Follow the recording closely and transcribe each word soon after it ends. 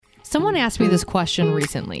Someone asked me this question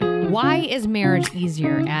recently. Why is marriage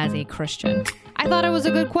easier as a Christian? I thought it was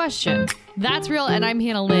a good question. That's real, and I'm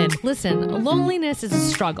Hannah Lynn. Listen, loneliness is a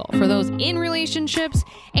struggle for those in relationships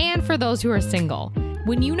and for those who are single.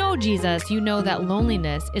 When you know Jesus, you know that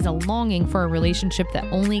loneliness is a longing for a relationship that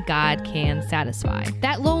only God can satisfy.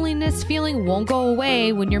 That loneliness feeling won't go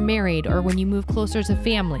away when you're married or when you move closer to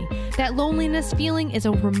family. That loneliness feeling is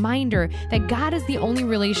a reminder that God is the only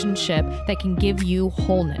relationship that can give you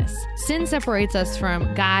wholeness. Sin separates us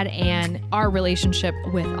from God and our relationship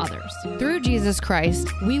with others. Through Jesus Christ,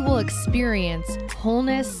 we will experience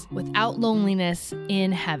wholeness without loneliness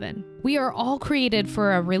in heaven. We are all created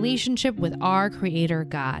for a relationship with our Creator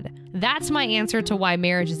God. That's my answer to why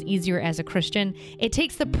marriage is easier as a Christian. It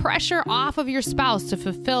takes the pressure off of your spouse to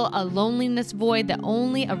fulfill a loneliness void that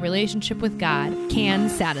only a relationship with God can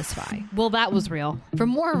satisfy. Well, that was real. For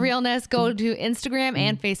more realness, go to Instagram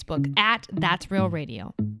and Facebook at That's Real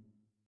Radio.